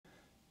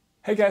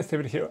Hey guys,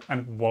 David here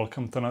and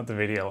welcome to another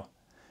video.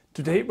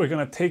 Today we're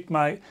going to take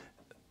my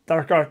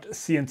DarkArt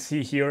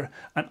CNC here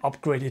and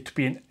upgrade it to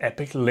be an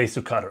epic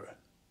laser cutter.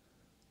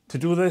 To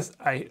do this,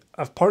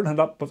 I've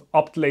partnered up with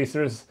Opt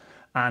Lasers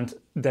and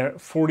their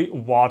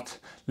 40-watt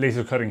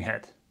laser cutting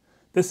head.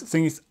 This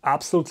thing is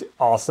absolutely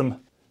awesome.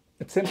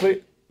 It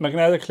simply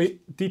magnetically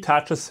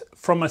detaches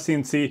from my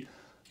CNC.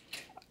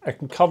 I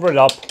can cover it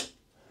up,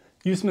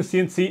 use my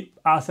CNC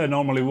as I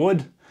normally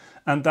would,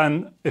 and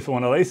then if I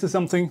want to laser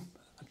something,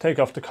 take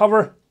off the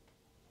cover,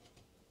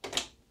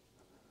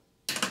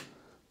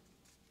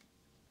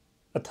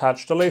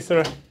 attach the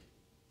laser.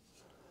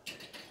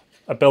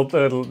 I built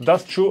a little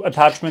dust shoe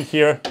attachment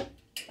here,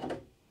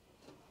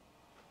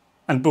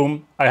 and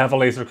boom, I have a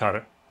laser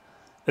cutter.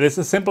 It is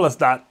as simple as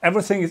that.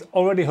 Everything is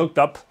already hooked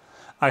up.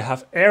 I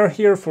have air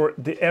here for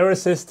the air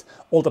assist,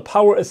 all the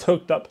power is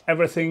hooked up,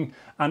 everything,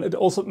 and it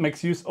also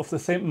makes use of the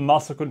same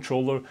master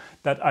controller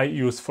that I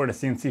use for the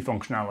CNC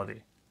functionality.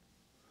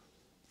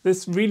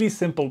 This really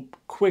simple,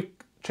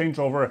 quick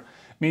changeover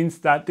means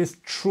that this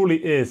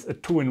truly is a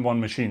two-in-one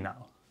machine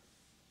now.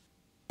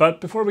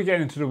 But before we get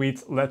into the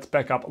weeds, let's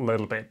back up a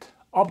little bit.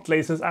 Opt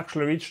Lasers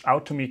actually reached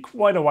out to me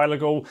quite a while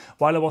ago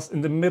while I was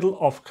in the middle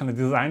of kind of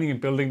designing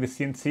and building the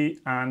CNC,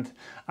 and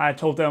I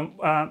told them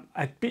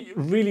I'd be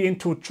really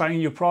into trying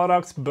new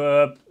products,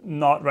 but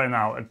not right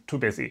now, I'm too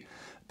busy.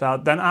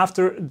 Then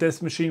after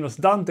this machine was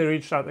done, they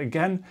reached out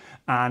again,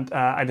 and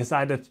I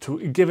decided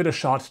to give it a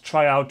shot,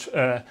 try out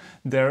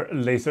their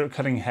laser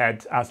cutting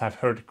head, as I've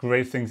heard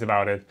great things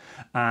about it.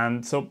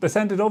 And so they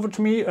sent it over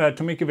to me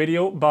to make a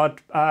video, but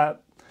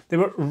they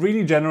were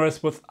really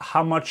generous with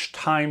how much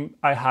time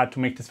I had to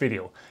make this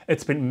video.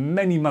 It's been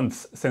many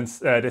months since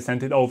they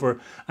sent it over,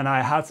 and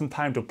I had some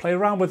time to play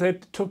around with it.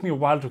 It took me a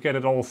while to get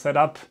it all set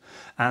up,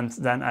 and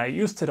then I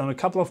used it on a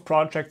couple of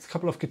projects, a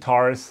couple of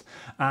guitars,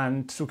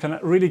 and to kind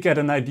of really get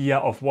an idea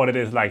of what it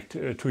is like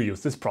to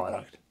use this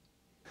product.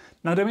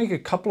 Now they make a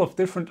couple of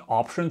different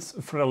options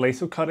for the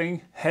laser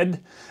cutting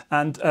head,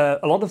 and a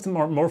lot of them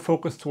are more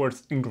focused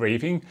towards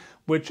engraving,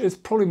 which is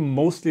probably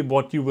mostly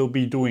what you will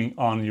be doing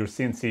on your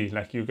CNC.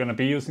 Like, you're going to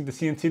be using the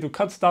CNC to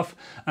cut stuff,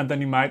 and then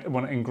you might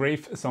want to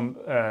engrave some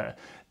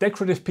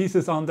decorative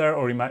pieces on there,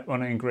 or you might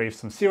want to engrave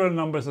some serial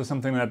numbers or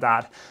something like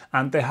that.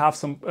 And they have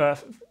some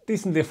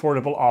decently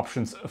affordable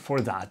options for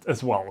that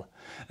as well.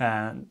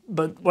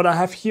 But what I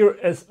have here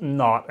is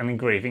not an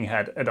engraving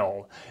head at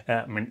all.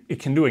 I mean, it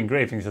can do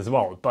engravings as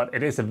well, but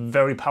it is a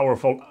very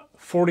powerful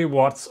 40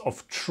 watts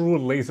of true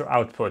laser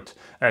output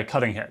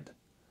cutting head.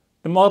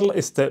 The model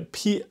is the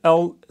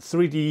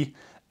PL3D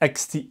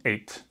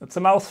XT8. It's a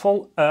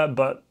mouthful,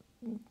 but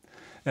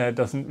it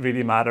doesn't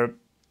really matter.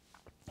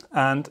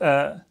 And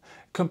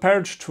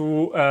compared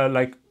to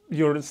like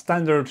your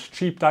standard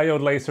cheap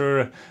diode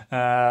laser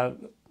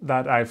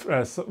that I've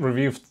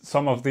reviewed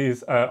some of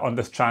these on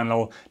this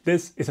channel,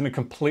 this is in a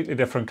completely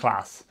different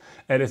class.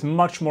 It is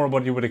much more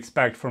what you would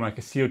expect from like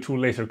a CO2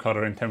 laser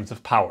cutter in terms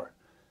of power.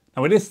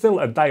 Now, it is still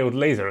a diode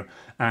laser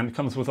and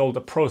comes with all the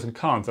pros and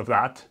cons of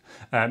that,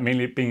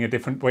 mainly being a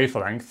different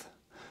wavelength.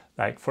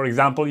 Like, for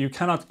example, you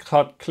cannot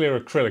cut clear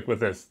acrylic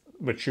with this,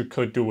 which you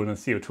could do with a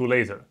CO2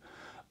 laser.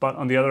 But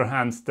on the other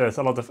hand, there's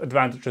a lot of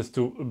advantages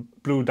to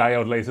blue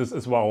diode lasers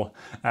as well.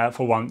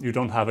 For one, you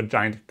don't have a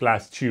giant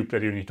glass tube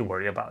that you need to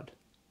worry about.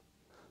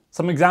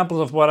 Some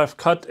examples of what I've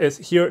cut is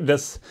here.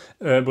 This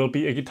will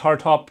be a guitar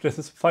top. This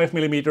is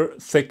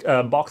 5mm thick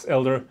box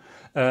elder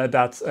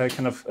that's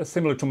kind of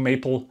similar to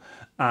maple.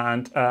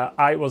 And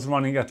I was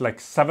running at like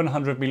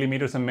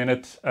 700mm a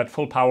minute at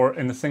full power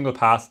in a single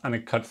pass, and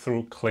it cut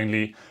through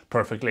cleanly,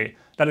 perfectly.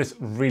 That is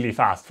really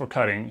fast for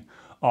cutting.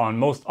 On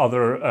most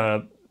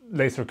other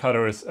laser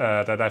cutters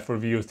that I've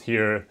reviewed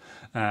here,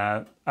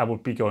 I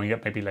would be going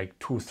at maybe like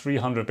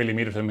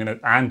 200-300mm a minute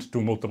and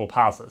do multiple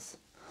passes.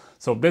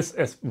 So this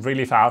is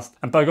really fast,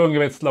 and by going a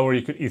bit slower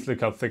you could easily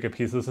cut thicker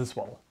pieces as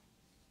well.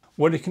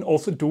 What you can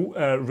also do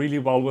really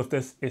well with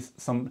this is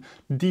some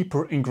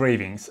deeper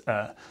engravings.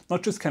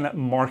 Not just kind of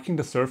marking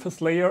the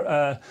surface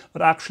layer,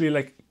 but actually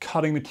like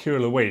cutting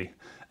material away.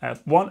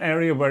 One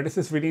area where this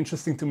is really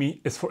interesting to me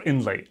is for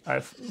inlay.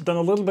 I've done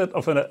a little bit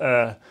of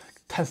a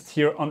test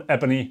here on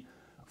ebony.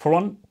 For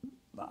one,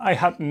 I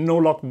had no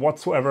luck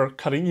whatsoever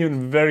cutting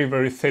even very,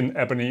 very thin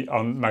ebony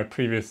on my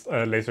previous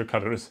laser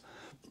cutters.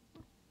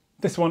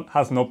 This one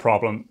has no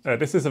problem.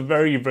 This is a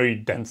very, very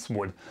dense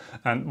wood.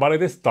 And while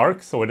it is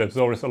dark, so it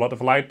absorbs a lot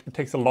of light, it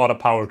takes a lot of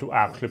power to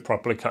actually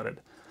properly cut it.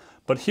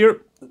 But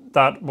here,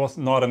 that was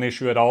not an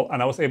issue at all.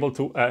 And I was able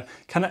to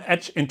kind of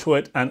etch into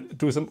it and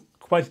do some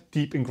quite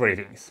deep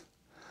engravings.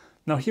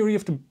 Now here you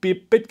have to be a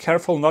bit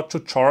careful not to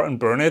char and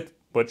burn it,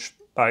 which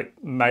I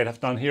might have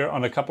done here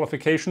on a couple of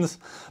occasions.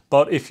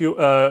 But if you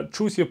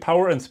choose your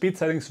power and speed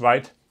settings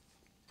right,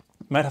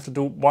 you might have to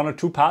do 1 or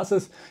 2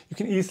 passes. You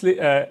can easily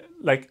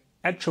like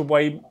etch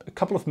away a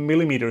couple of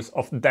millimeters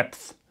of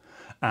depth.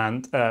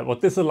 And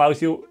what this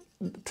allows you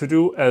to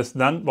do is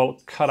then, well,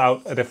 cut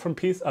out a different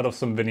piece out of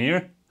some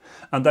veneer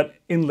and then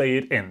inlay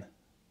it in.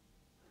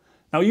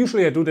 Now,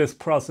 usually I do this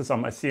process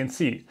on my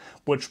CNC,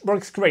 which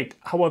works great.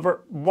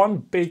 However, one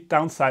big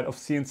downside of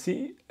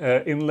CNC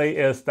inlay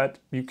is that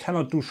you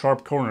cannot do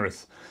sharp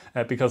corners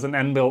because an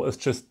end mill is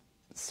just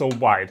so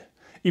wide.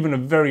 Even a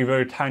very,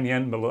 very tiny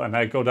end mill, and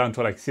I go down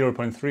to like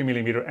 0.3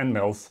 millimeter end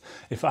mills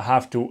if I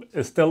have to,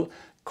 is still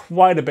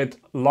quite a bit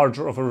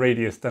larger of a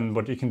radius than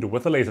what you can do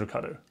with a laser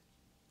cutter.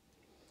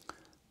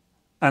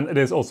 And it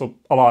is also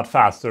a lot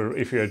faster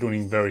if you're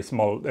doing very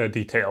small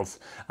details,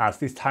 as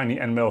these tiny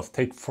end mills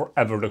take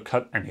forever to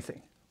cut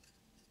anything.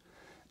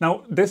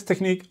 Now, this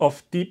technique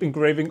of deep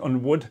engraving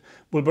on wood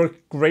will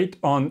work great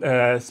on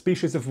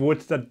species of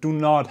wood that do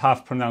not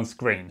have pronounced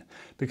grain.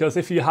 Because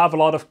if you have a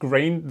lot of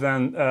grain,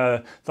 then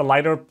the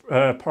lighter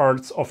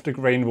parts of the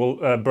grain will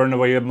burn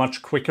away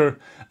much quicker,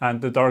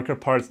 and the darker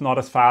parts not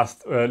as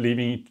fast,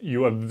 leaving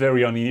you a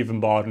very uneven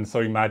bottom.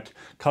 So you might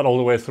cut all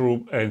the way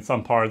through in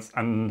some parts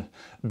and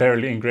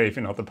barely engrave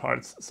in other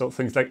parts. So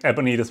things like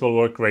ebony, this will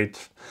work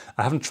great.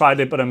 I haven't tried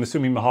it, but I'm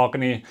assuming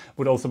mahogany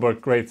would also work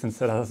great since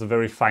it has a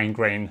very fine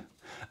grain.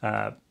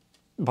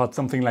 But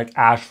something like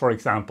ash, for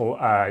example,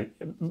 I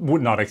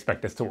would not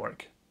expect this to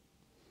work.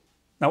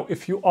 Now,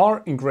 if you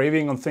are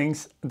engraving on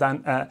things,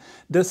 then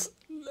this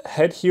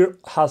head here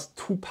has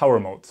two power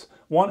modes.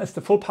 One is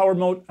the full power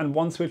mode, and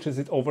one switches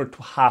it over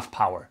to half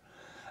power.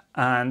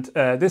 And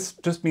this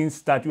just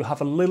means that you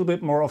have a little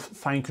bit more of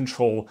fine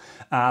control,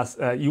 as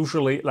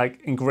usually,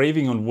 like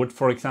engraving on wood,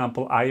 for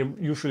example, I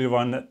usually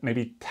run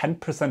maybe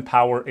 10%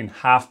 power in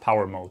half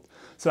power mode.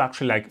 So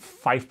actually like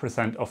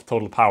 5% of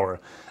total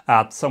power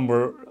at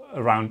somewhere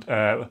around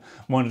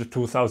 1 to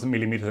 2,000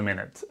 millimeters a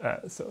minute.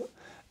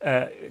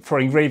 For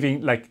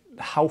engraving, like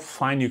how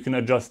fine you can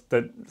adjust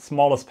the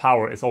smallest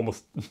power is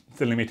almost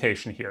the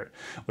limitation here,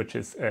 which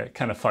is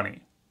kind of funny.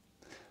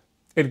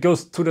 It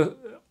goes to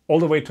all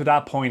the way to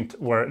that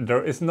point where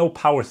there is no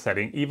power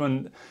setting,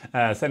 even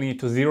setting it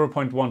to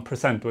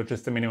 0.1%, which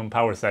is the minimum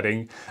power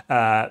setting.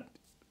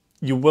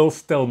 You will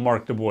still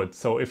mark the wood.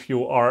 So if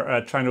you are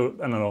trying to,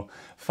 I don't know,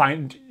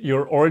 find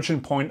your origin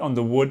point on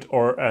the wood,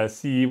 or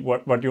see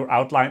what your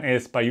outline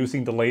is by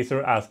using the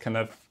laser as kind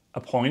of a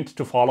point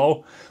to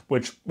follow,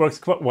 which works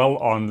quite well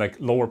on like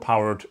lower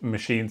powered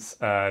machines.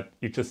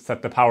 You just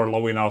set the power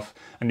low enough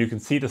and you can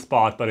see the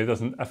spot, but it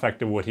doesn't affect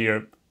the wood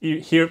here.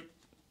 Here,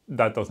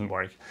 that doesn't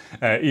work.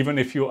 Even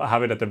if you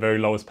have it at the very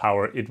lowest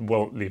power, it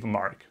will leave a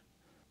mark.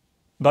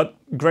 But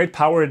great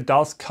power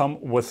does come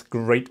with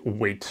great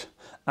weight.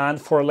 And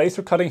for a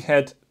laser cutting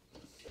head,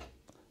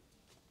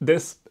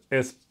 this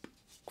is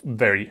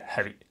very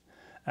heavy.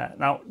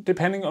 Now,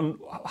 depending on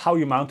how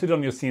you mount it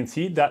on your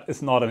CNC, that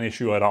is not an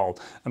issue at all.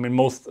 I mean,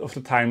 most of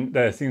the time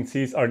the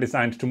CNCs are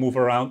designed to move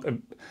around a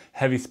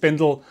heavy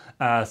spindle,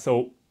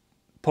 so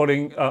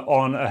putting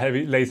on a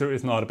heavy laser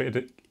is not a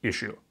big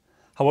issue.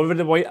 However,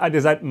 the way I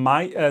designed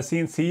my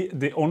CNC,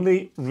 the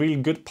only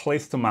real good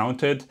place to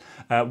mount it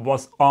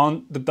was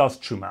on the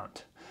dust shoe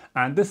mount.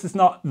 And this is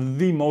not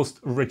the most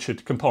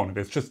rigid component,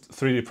 it's just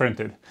 3D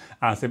printed,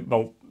 as it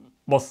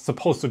was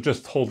supposed to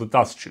just hold the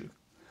dust shoe.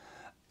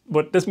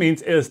 What this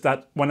means is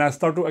that when I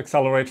start to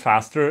accelerate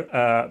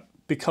faster,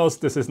 because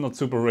this is not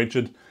super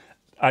rigid,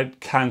 I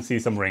can see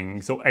some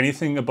ringing. So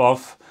anything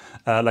above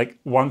like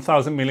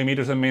 1000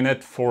 millimeters a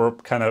minute for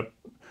kind of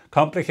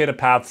complicated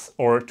paths,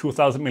 or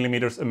 2000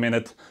 millimeters a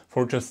minute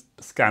for just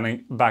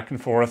scanning back and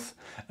forth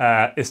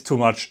is too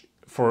much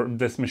for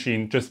this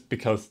machine, just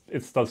because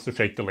it starts to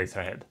shake the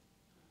laser head.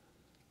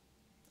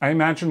 I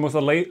imagine with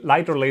a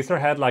lighter laser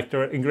head like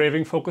the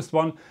engraving focused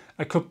one,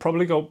 I could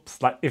probably go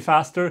slightly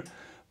faster,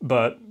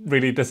 but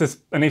really this is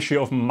an issue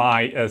of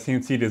my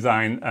CNC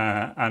design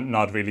and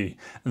not really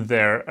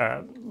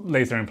their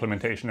laser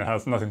implementation. It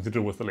has nothing to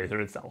do with the laser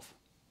itself.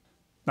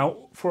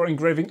 Now, for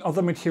engraving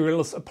other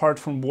materials apart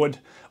from wood,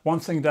 one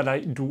thing that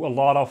I do a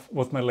lot of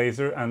with my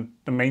laser, and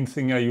the main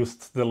thing I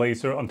used the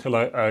laser until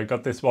I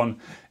got this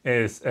one,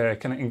 is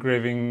kind of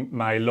engraving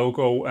my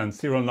logo and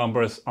serial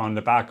numbers on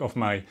the back of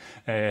my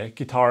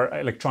guitar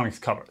electronics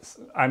covers.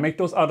 I make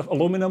those out of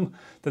aluminum,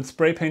 then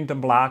spray paint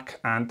them black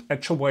and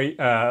etch away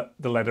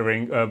the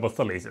lettering with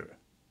the laser.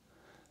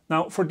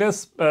 Now for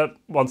this,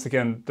 once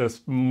again,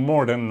 there's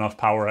more than enough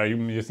power.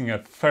 I'm using a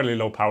fairly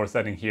low power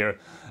setting here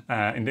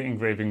in the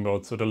engraving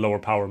mode, so the lower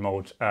power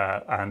mode,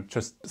 and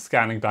just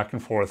scanning back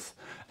and forth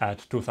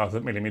at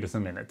 2000 millimeters a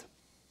minute.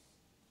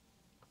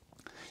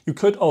 You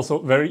could also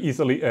very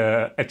easily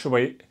etch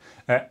away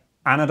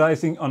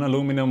anodizing on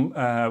aluminum,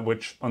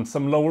 which on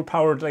some lower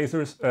powered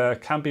lasers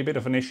can be a bit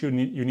of an issue.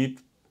 You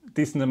need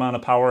decent amount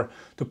of power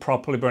to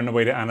properly burn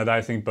away the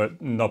anodizing, but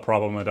no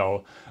problem at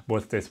all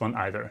with this one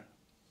either.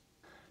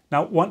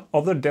 Now, one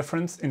other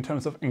difference in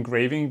terms of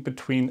engraving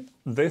between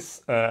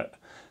this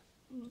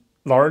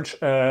large,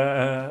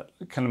 kind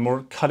of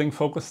more cutting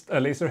focused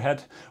laser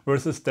head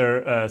versus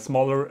their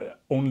smaller,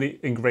 only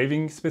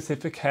engraving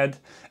specific head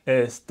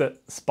is the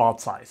spot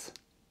size.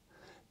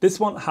 This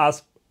one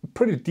has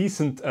pretty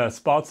decent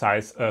spot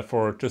size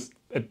for just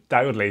a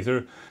diode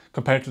laser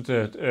compared to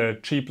the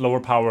cheap, lower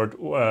powered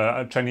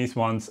Chinese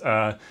ones.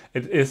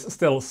 It is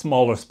still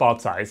smaller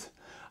spot size.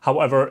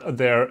 However,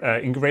 their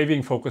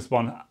engraving focused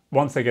one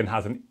once again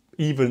has an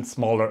even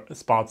smaller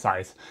spot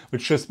size,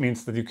 which just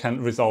means that you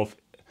can resolve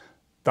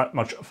that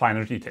much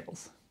finer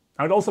details.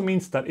 Now it also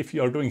means that if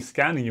you are doing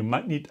scanning, you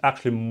might need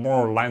actually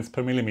more lines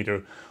per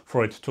millimeter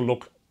for it to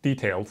look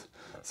detailed.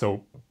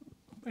 So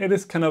it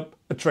is kind of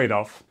a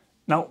trade-off.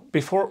 Now,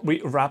 before we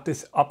wrap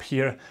this up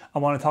here, I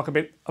want to talk a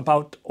bit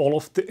about all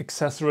of the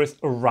accessories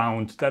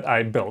around that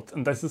I built.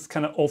 And this is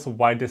kind of also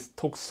why this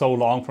took so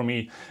long for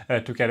me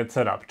to get it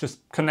set up. Just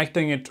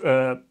connecting it,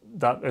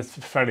 that is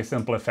a fairly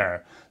simple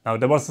affair. Now,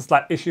 there was a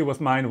slight issue with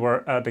mine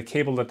where the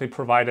cable that they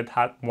provided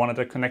had one of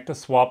the connectors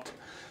swapped.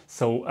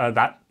 So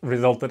that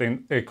resulted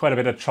in quite a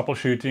bit of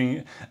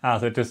troubleshooting,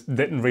 as it just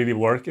didn't really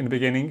work in the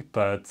beginning.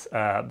 But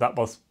that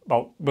was,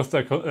 well, with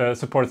the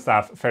support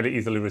staff, fairly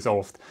easily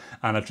resolved.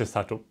 And I just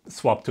had to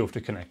swap two of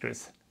the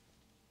connectors.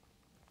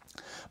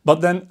 But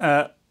then,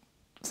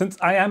 since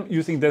I am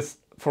using this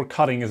for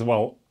cutting as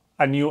well,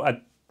 I knew I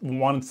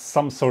wanted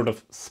some sort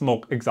of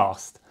smoke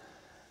exhaust.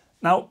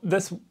 Now,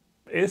 this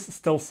is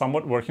still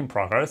somewhat work in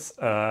progress,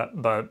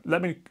 but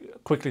let me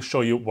quickly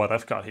show you what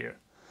I've got here.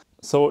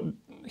 So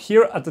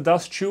here at the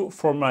dust chute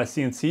for my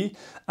CNC,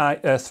 I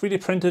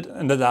 3D printed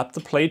an adapter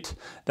plate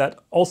that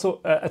also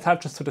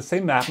attaches to the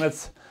same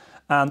magnets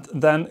and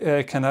then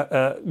kind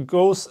of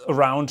goes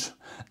around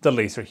the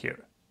laser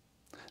here.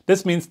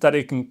 This means that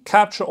it can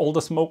capture all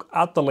the smoke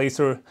at the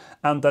laser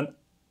and then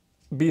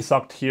be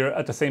sucked here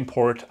at the same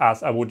port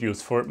as I would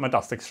use for my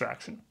dust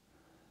extraction.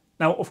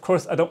 Now, of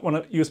course, I don't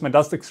want to use my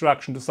dust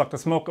extraction to suck the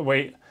smoke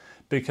away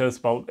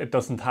because, well, it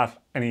doesn't have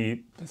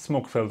any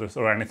smoke filters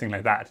or anything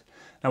like that.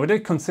 Now, I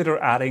did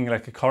consider adding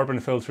like a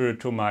carbon filter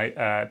to my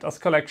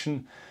dust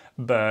collection,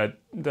 but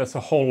there's a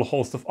whole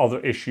host of other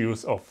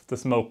issues of the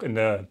smoke in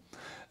the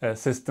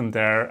system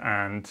there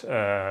and,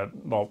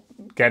 well,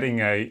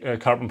 getting a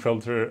carbon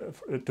filter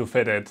to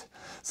fit it.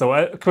 So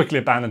I quickly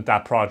abandoned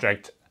that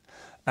project.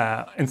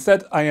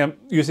 Instead, I am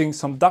using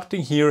some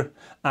ducting here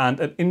and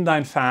an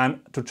inline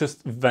fan to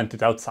just vent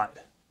it outside.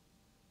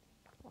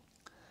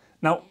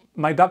 Now,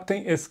 my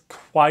ducting is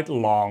quite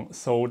long,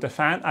 so the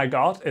fan I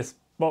got is,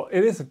 well,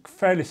 it is a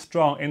fairly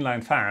strong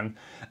inline fan.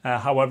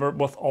 However,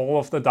 with all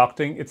of the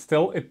ducting,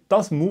 it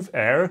does move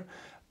air,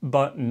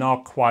 but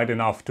not quite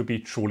enough to be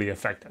truly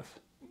effective.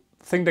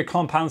 The thing that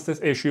compounds this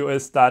issue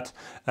is that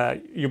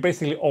you're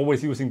basically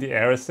always using the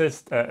air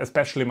assist,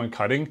 especially when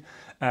cutting,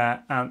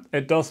 and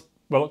it does,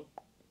 well,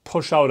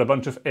 push out a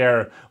bunch of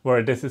air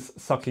where this is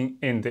sucking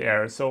in the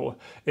air. So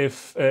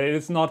if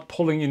it's not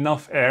pulling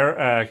enough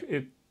air,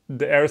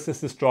 the air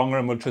assist is stronger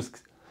and will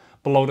just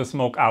blow the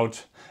smoke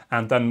out.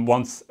 And then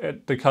once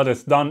the cut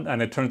is done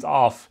and it turns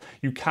off,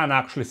 you can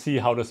actually see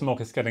how the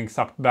smoke is getting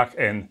sucked back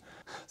in.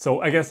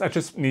 So I guess I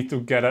just need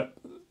to get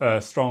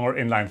a stronger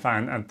inline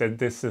fan, and then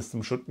this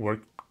system should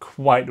work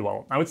quite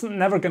well. Now, it's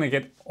never going to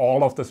get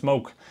all of the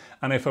smoke,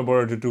 and if I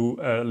were to do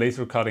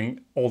laser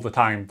cutting all the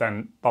time,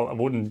 then, well, I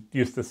wouldn't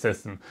use the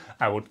system.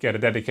 I would get a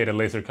dedicated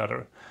laser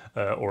cutter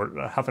or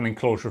have an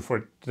enclosure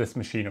for this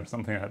machine or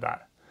something like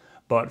that.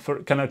 But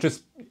for kind of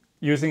just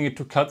using it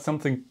to cut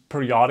something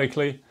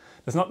periodically,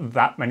 there's not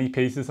that many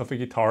pieces of a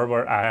guitar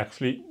where I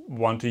actually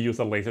want to use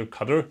a laser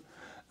cutter.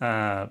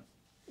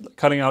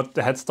 Cutting out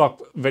the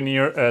headstock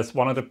veneer is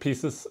one of the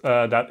pieces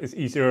that is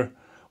easier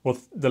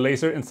with the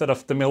laser instead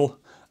of the mill.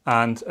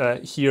 And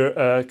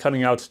here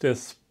cutting out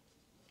this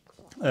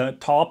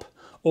top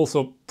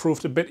also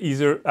proved a bit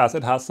easier, as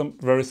it has some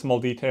very small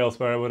details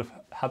where I would have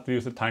had to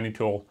use a tiny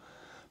tool.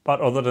 But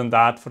other than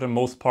that, for the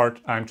most part,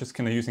 I'm just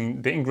kind of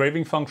using the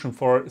engraving function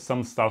for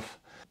some stuff.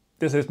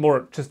 This is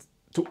more just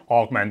to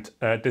augment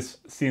this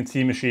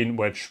CNC machine,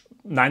 which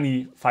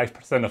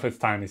 95% of its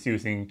time is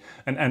using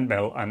an end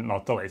mill and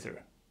not the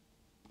laser.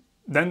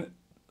 Then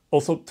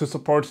also to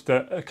support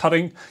the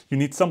cutting, you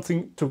need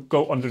something to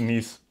go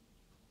underneath.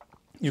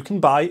 You can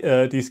buy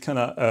these kind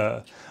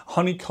of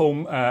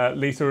honeycomb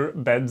laser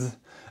beds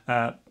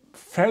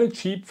fairly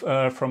cheap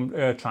from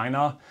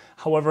China.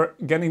 However,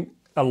 getting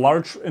a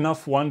large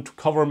enough one to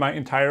cover my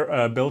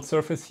entire build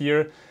surface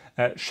here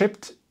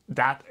shipped,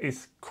 that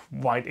is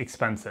quite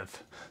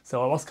expensive.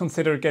 So I was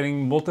considering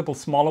getting multiple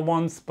smaller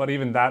ones, but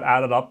even that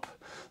added up.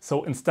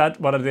 So instead,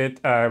 what I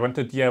did, I went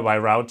the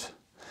DIY route.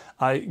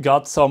 I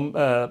got some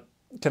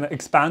kind of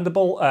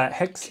expandable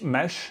hex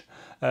mesh,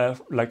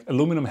 like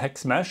aluminum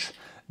hex mesh.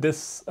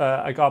 This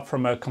I got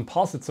from a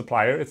composite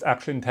supplier. It's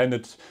actually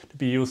intended to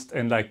be used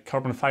in like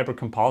carbon fiber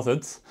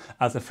composites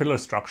as a filler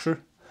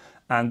structure.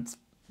 And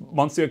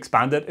once you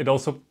expand it, it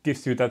also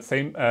gives you that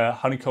same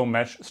honeycomb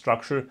mesh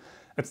structure.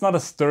 It's not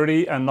as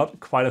sturdy and not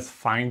quite as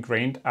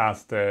fine-grained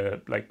as the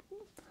like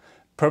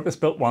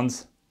purpose-built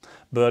ones,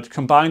 but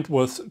combined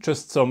with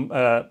just some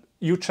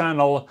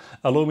U-channel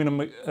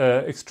aluminum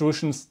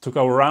extrusions to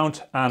go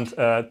around and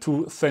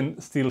two thin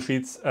steel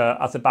sheets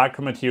as a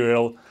backer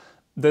material,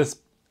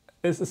 this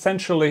is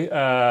essentially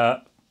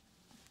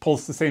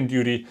pulls the same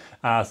duty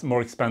as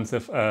more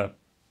expensive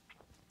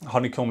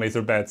honeycomb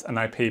laser beds, and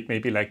I paid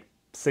maybe like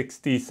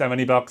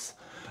 60-70 bucks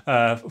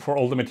for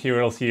all the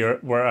materials here,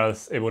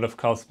 whereas it would have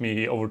cost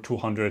me over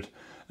 200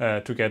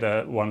 to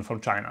get one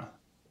from China.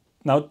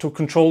 Now to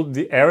control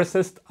the air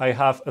assist, I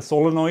have a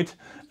solenoid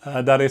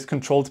that is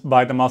controlled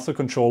by the master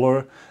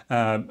controller.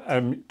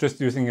 I'm just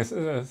using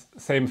a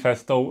same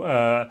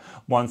Festo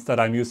ones that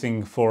I'm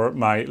using for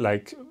my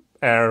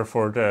air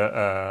for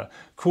the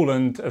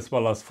coolant, as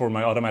well as for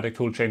my automatic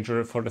tool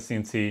changer for the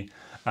CNC.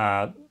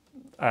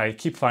 I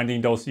keep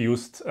finding those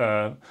used,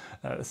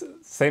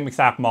 same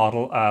exact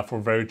model for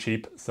very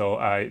cheap, so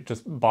I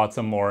just bought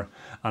some more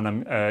and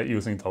I'm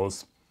using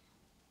those.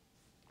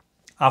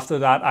 After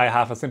that, I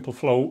have a simple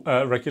flow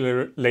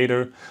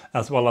regulator,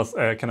 as well as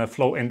a kind of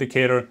flow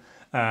indicator.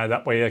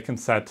 That way I can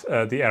set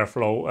the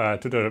airflow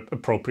to the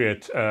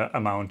appropriate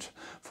amount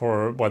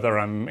for whether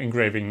I'm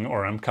engraving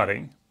or I'm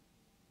cutting.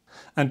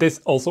 And this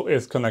also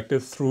is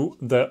connected through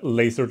the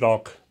laser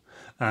dock.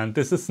 And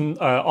this is an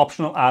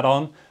optional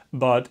add-on,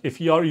 but if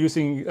you are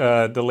using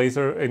the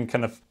laser in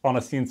kind of on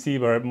a CNC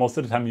where most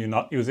of the time you're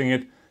not using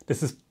it,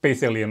 this is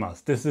basically a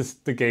must. This is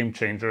the game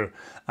changer,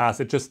 as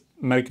it just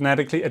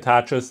magnetically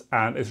attaches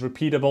and is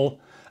repeatable,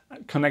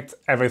 connects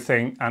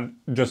everything and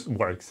just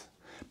works.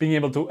 Being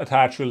able to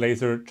attach your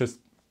laser just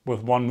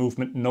with one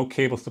movement, no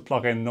cables to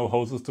plug in, no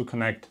hoses to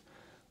connect,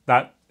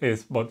 that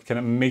is what kind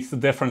of makes the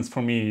difference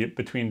for me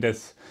between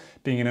this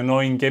being an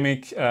annoying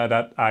gimmick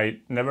that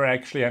I never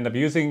actually end up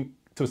using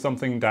to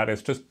something that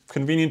is just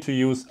convenient to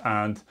use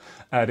and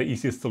the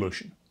easiest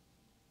solution.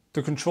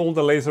 To control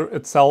the laser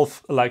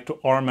itself, I like to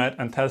arm it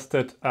and test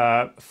it.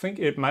 I think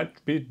it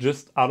might be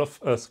just out of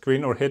a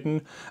screen or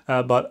hidden,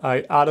 but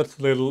I added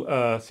a little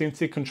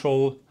CNC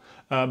control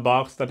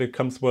box that it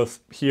comes with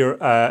here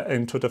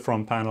into the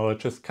front panel. I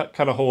just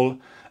cut a hole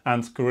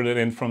and screwed it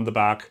in from the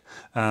back,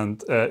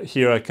 and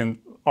here I can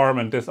arm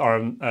and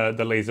disarm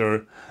the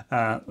laser.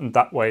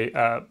 That way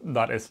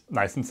that is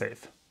nice and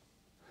safe.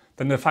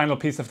 Then the final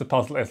piece of the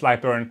puzzle is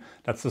Lightburn.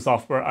 That's the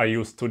software I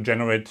use to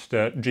generate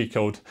the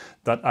G-code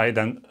that I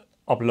then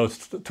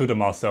upload to the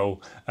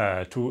Maso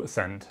to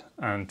send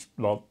and,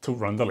 well, to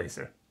run the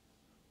laser.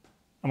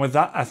 And with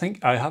that, I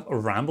think I have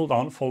rambled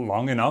on for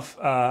long enough.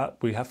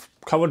 We have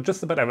covered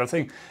just about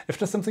everything. If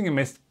there's something you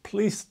missed,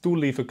 please do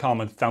leave a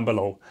comment down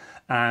below.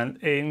 And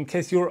in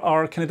case you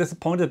are kind of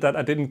disappointed that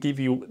I didn't give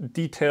you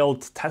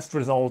detailed test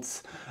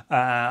results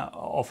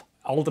of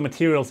all the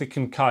materials you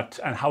can cut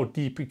and how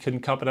deep you can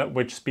cut it at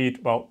which speed,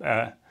 well,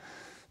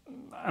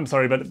 I'm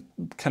sorry, but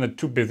kind of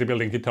too busy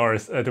building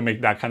guitars to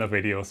make that kind of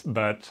videos.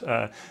 But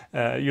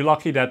you're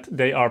lucky that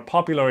they are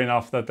popular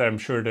enough that I'm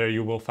sure that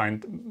you will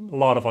find a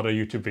lot of other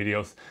YouTube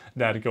videos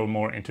that go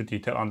more into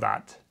detail on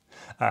that.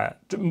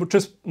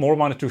 Just more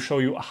wanted to show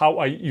you how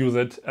I use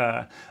it.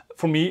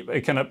 For me,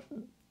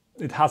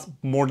 it has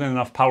more than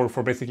enough power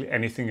for basically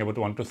anything I would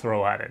want to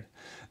throw at it.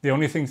 The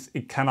only things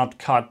it cannot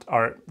cut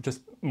are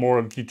just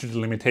more due to the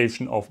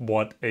limitation of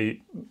what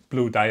a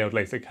blue diode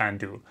laser can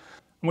do.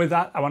 And with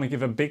that, I want to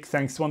give a big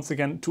thanks once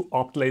again to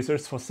Opt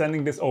Lasers for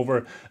sending this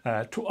over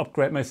to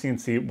upgrade my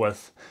CNC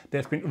with.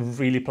 They've been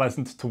really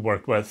pleasant to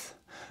work with,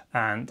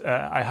 and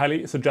I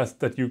highly suggest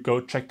that you go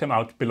check them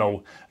out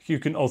below. You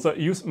can also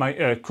use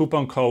my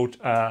coupon code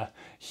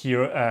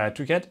here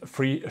to get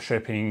free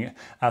shipping,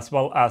 as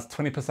well as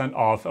 20%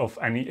 off of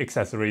any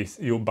accessories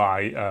you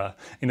buy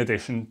in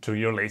addition to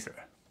your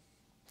laser.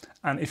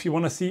 And if you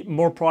want to see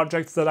more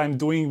projects that I'm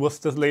doing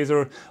with this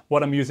laser,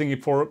 what I'm using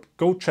it for,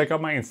 go check out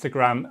my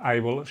Instagram. I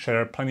will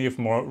share plenty of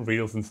more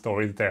reels and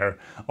stories there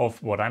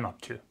of what I'm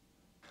up to.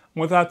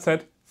 With that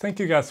said, thank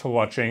you guys for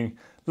watching.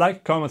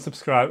 Like, comment,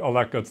 subscribe, all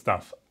that good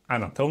stuff.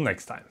 And until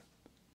next time.